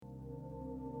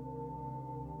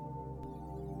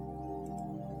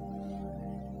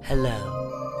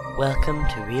Hello, welcome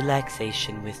to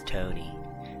Relaxation with Tony.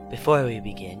 Before we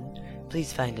begin,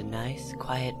 please find a nice,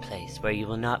 quiet place where you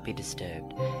will not be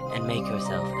disturbed and make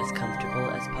yourself as comfortable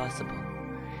as possible.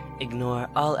 Ignore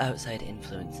all outside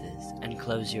influences and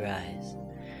close your eyes.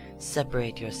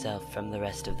 Separate yourself from the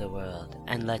rest of the world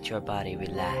and let your body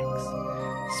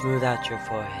relax. Smooth out your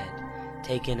forehead,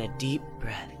 take in a deep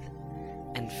breath,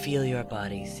 and feel your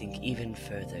body sink even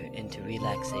further into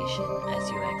relaxation as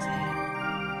you exhale.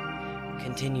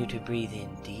 Continue to breathe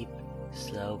in deep,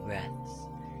 slow breaths.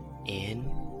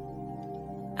 In,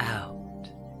 out.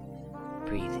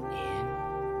 Breathe in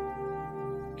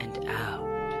and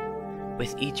out.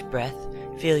 With each breath,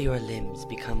 feel your limbs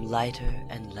become lighter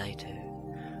and lighter.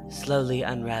 Slowly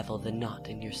unravel the knot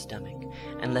in your stomach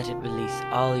and let it release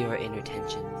all your inner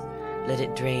tensions. Let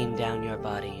it drain down your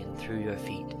body and through your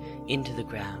feet into the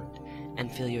ground,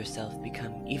 and feel yourself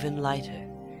become even lighter,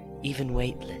 even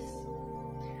weightless.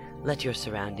 Let your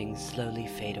surroundings slowly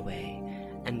fade away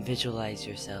and visualize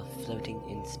yourself floating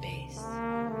in space.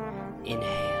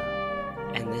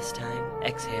 Inhale, and this time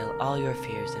exhale all your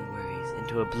fears and worries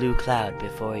into a blue cloud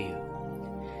before you.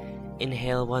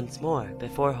 Inhale once more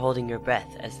before holding your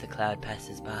breath as the cloud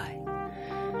passes by.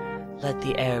 Let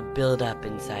the air build up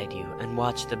inside you and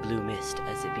watch the blue mist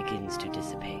as it begins to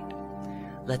dissipate.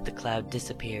 Let the cloud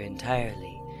disappear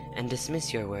entirely and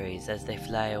dismiss your worries as they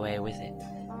fly away with it.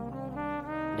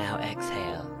 Now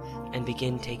exhale and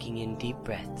begin taking in deep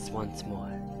breaths once more.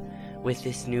 With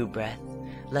this new breath,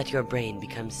 let your brain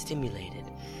become stimulated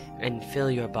and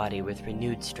fill your body with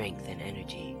renewed strength and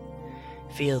energy.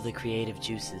 Feel the creative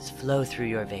juices flow through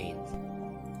your veins.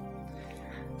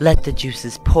 Let the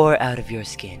juices pour out of your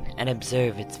skin and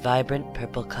observe its vibrant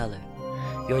purple color.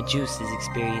 Your juice is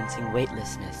experiencing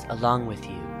weightlessness along with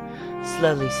you.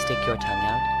 Slowly stick your tongue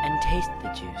out and taste the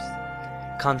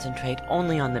juice. Concentrate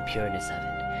only on the pureness of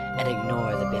it and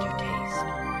ignore the bitter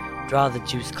taste. Draw the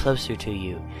juice closer to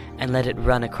you and let it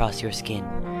run across your skin,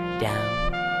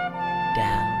 down,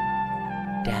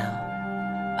 down,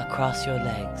 down, across your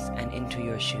legs and into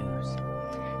your shoes.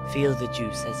 Feel the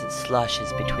juice as it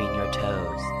sloshes between your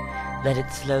toes. Let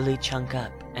it slowly chunk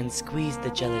up and squeeze the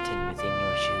gelatin within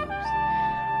your shoes.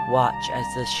 Watch as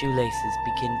the shoelaces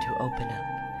begin to open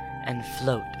up and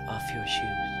float off your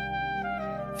shoes.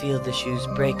 Feel the shoes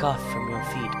break off from your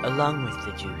feet along with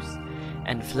the juice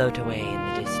and float away in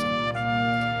the distance.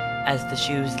 As the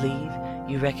shoes leave,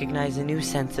 you recognize a new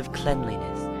sense of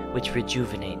cleanliness which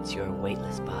rejuvenates your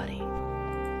weightless body.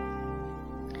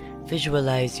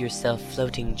 Visualize yourself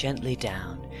floating gently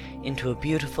down into a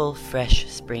beautiful, fresh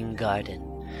spring garden.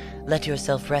 Let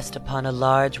yourself rest upon a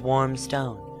large, warm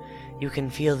stone. You can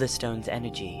feel the stone's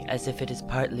energy as if it is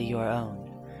partly your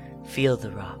own. Feel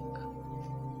the rock.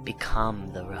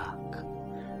 Become the rock.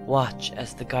 Watch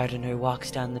as the gardener walks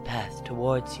down the path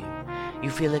towards you. You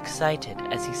feel excited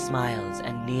as he smiles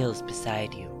and kneels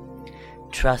beside you.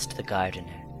 Trust the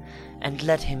gardener and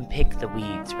let him pick the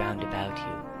weeds round about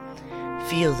you.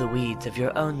 Feel the weeds of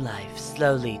your own life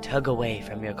slowly tug away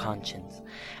from your conscience,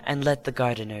 and let the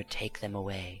gardener take them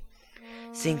away.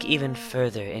 Sink even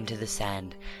further into the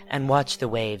sand, and watch the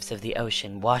waves of the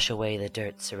ocean wash away the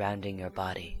dirt surrounding your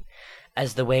body.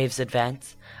 As the waves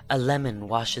advance, a lemon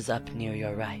washes up near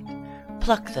your right.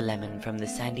 Pluck the lemon from the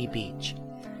sandy beach.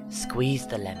 Squeeze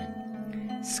the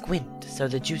lemon. Squint so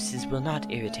the juices will not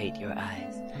irritate your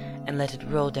eyes, and let it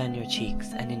roll down your cheeks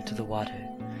and into the water.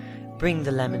 Bring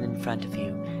the lemon in front of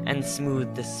you and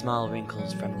smooth the small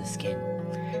wrinkles from the skin.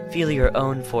 Feel your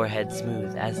own forehead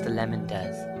smooth as the lemon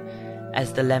does.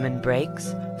 As the lemon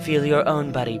breaks, feel your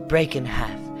own body break in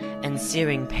half and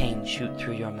searing pain shoot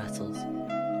through your muscles.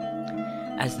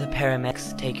 As the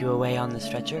paramedics take you away on the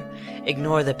stretcher,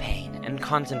 ignore the pain and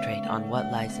concentrate on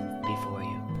what lies before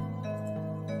you.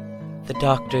 The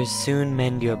doctors soon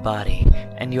mend your body,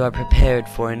 and you are prepared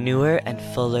for a newer and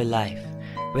fuller life.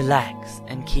 Relax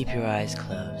and keep your eyes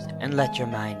closed and let your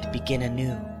mind begin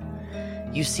anew.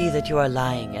 You see that you are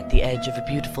lying at the edge of a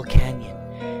beautiful canyon,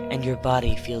 and your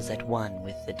body feels at one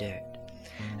with the dirt.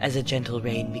 As a gentle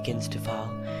rain begins to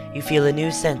fall, you feel a new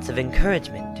sense of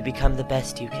encouragement to become the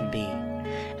best you can be,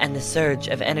 and the surge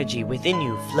of energy within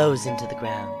you flows into the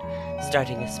ground,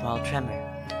 starting a small tremor.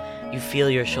 You feel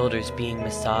your shoulders being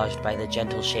massaged by the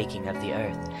gentle shaking of the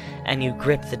earth, and you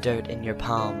grip the dirt in your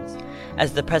palms.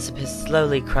 As the precipice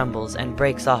slowly crumbles and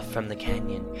breaks off from the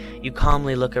canyon, you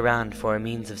calmly look around for a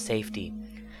means of safety.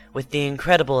 With the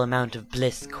incredible amount of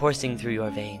bliss coursing through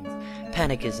your veins,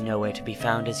 panic is nowhere to be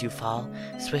found as you fall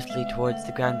swiftly towards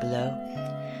the ground below.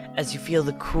 As you feel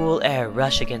the cool air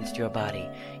rush against your body,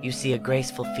 you see a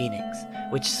graceful phoenix,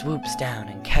 which swoops down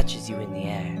and catches you in the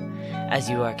air. As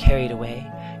you are carried away,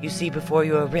 You see before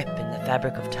you a rip in the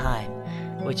fabric of time,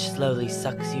 which slowly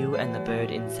sucks you and the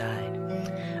bird inside.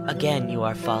 Again you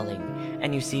are falling,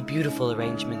 and you see beautiful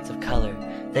arrangements of color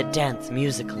that dance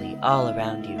musically all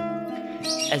around you.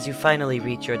 As you finally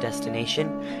reach your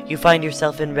destination, you find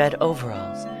yourself in red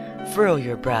overalls. Furrow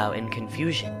your brow in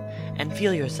confusion, and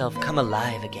feel yourself come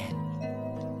alive again.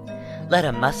 Let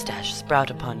a mustache sprout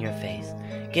upon your face,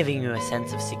 giving you a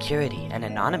sense of security and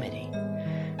anonymity.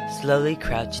 Slowly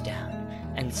crouch down,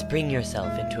 and spring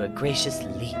yourself into a gracious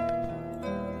leap.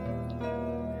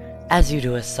 As you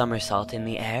do a somersault in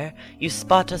the air, you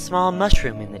spot a small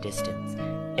mushroom in the distance.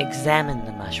 Examine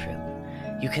the mushroom.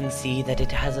 You can see that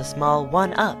it has a small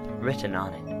 1-up written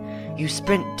on it. You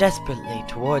sprint desperately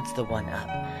towards the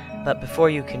 1-up, but before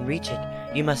you can reach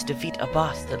it, you must defeat a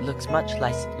boss that looks much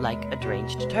like a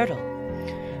deranged turtle.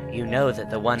 You know that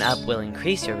the 1-up will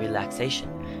increase your relaxation,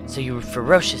 so you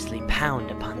ferociously pound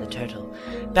upon the turtle,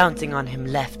 bouncing on him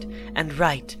left and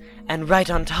right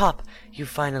on top. You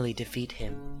finally defeat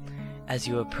him. As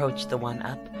you approach the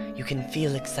 1-up, you can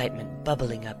feel excitement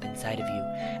bubbling up inside of you,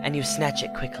 and you snatch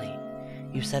it quickly.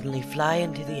 You suddenly fly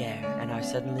into the air and are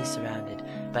suddenly surrounded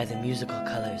by the musical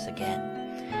colors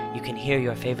again. You can hear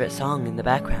your favorite song in the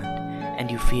background,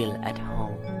 and you feel at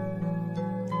home.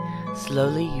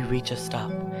 Slowly you reach a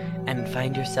stop, and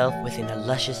find yourself within a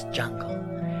luscious jungle.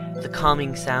 The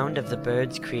calming sound of the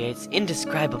birds creates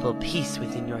indescribable peace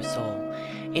within your soul,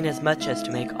 inasmuch as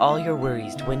to make all your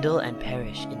worries dwindle and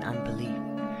perish in unbelief.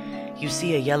 You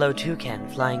see a yellow toucan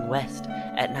flying west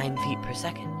at 9 feet per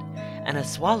second, and a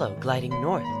swallow gliding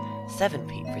north 7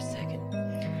 feet per second.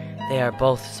 They are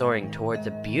both soaring towards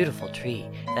a beautiful tree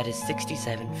that is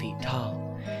 67 feet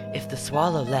tall. If the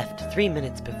swallow left 3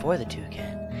 minutes before the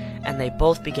toucan, and they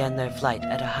both began their flight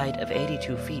at a height of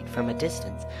 82 feet from a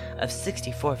distance of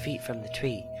 64 feet from the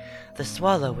tree, the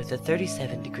swallow with a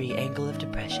 37-degree angle of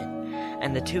depression,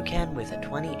 and the toucan with a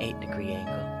 28-degree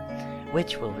angle,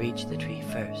 which will reach the tree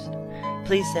first?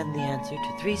 Please send the answer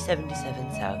to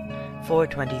 377 South,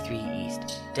 423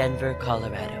 East, Denver,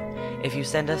 Colorado. If you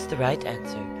send us the right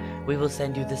answer, we will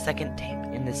send you the second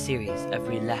tape in the series of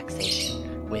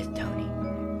Relaxation with Tony.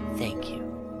 Thank you.